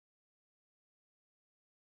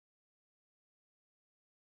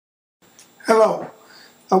Hello,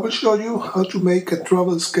 I will show you how to make a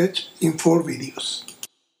travel sketch in 4 videos.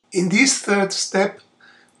 In this third step,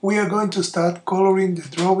 we are going to start coloring the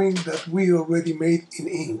drawing that we already made in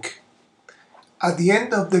ink. At the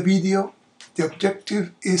end of the video, the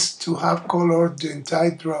objective is to have colored the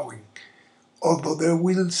entire drawing, although there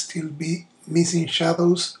will still be missing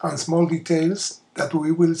shadows and small details that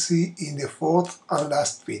we will see in the fourth and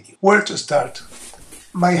last video. Where to start?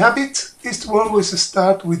 My habit is to always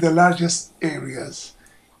start with the largest areas,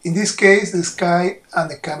 in this case the sky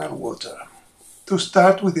and the canal water. To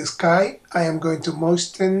start with the sky, I am going to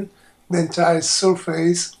moisten the entire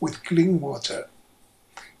surface with clean water.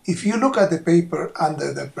 If you look at the paper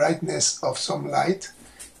under the brightness of some light,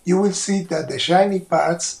 you will see that the shiny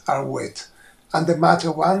parts are wet and the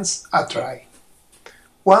matte ones are dry.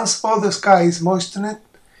 Once all the sky is moistened,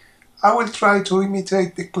 I will try to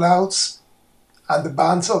imitate the clouds and the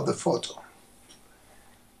bands of the photo.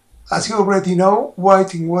 As you already know,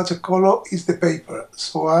 white in watercolor is the paper,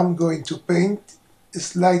 so I'm going to paint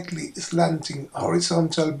slightly slanting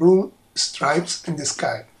horizontal blue stripes in the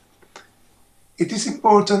sky. It is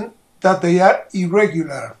important that they are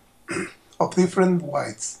irregular, of different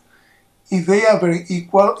whites. If they are very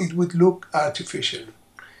equal, it would look artificial.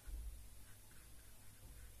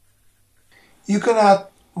 You can add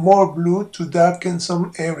more blue to darken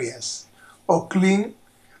some areas, or clean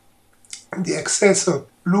the excess of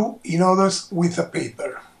blue in others with a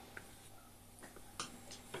paper.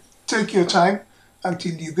 Take your time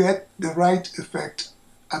until you get the right effect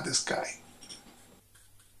at the sky.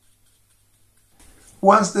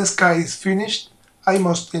 Once the sky is finished, I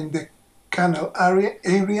must in the canal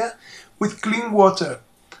area with clean water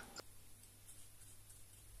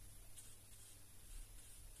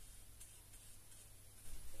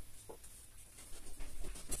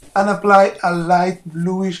and apply a light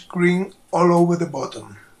bluish green all over the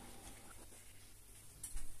bottom.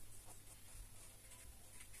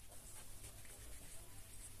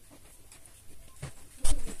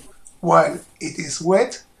 While it is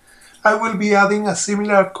wet, I will be adding a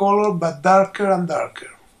similar color but darker and darker.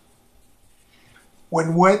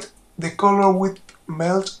 When wet, the color will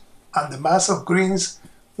melt and the mass of greens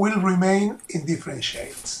will remain in different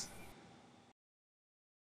shades.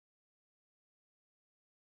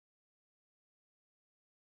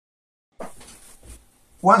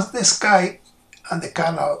 Once the sky and the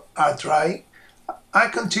canal are dry, I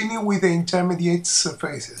continue with the intermediate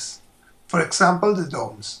surfaces, for example the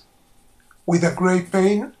domes. With a grey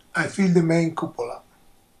paint, I fill the main cupola.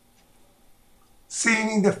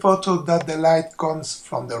 Seeing in the photo that the light comes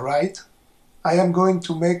from the right, I am going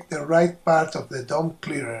to make the right part of the dome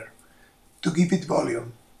clearer, to give it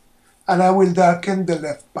volume, and I will darken the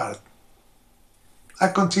left part. I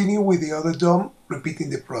continue with the other dome,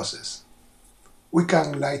 repeating the process. We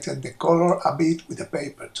can lighten the color a bit with the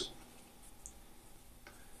paper too.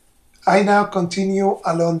 I now continue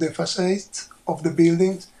along the facades of the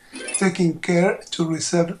buildings, taking care to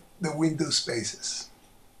reserve the window spaces.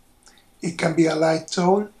 It can be a light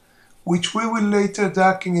tone, which we will later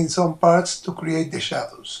darken in some parts to create the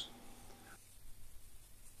shadows.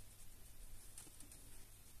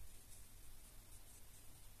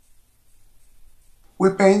 We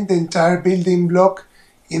paint the entire building block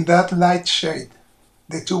in that light shade,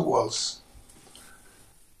 the two walls.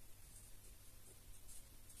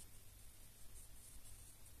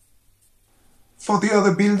 For the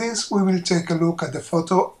other buildings, we will take a look at the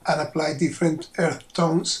photo and apply different earth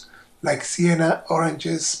tones like sienna,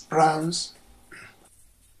 oranges, browns.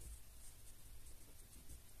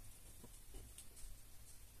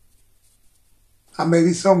 And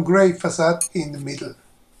maybe some grey facade in the middle.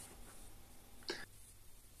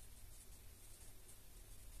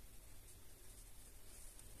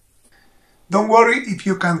 Don't worry if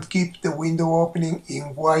you can't keep the window opening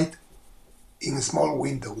in white in small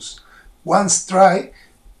windows. Once dry,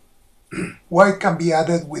 white can be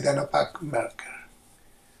added with an opaque marker.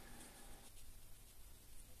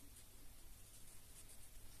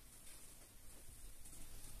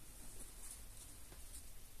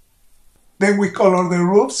 Then we color the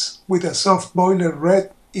roofs with a soft boiler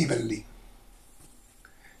red evenly.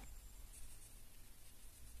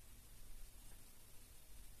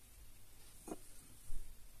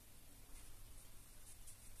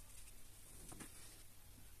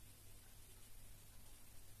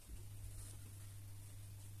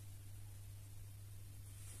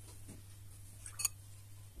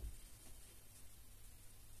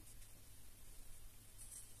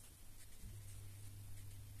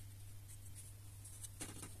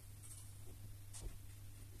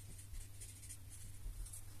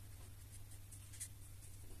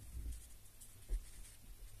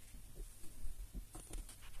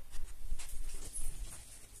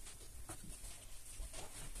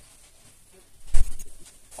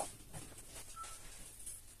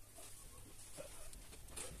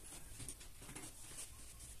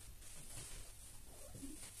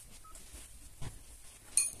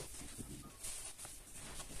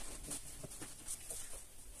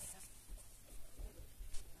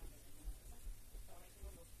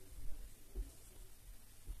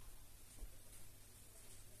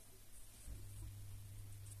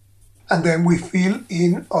 and then we fill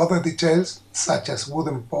in other details such as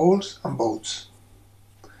wooden poles and boats.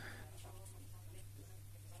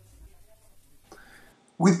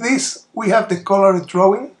 With this, we have the colored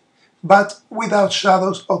drawing, but without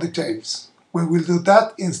shadows or details. We will do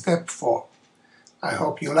that in step 4. I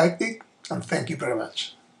hope you liked it, and thank you very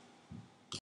much.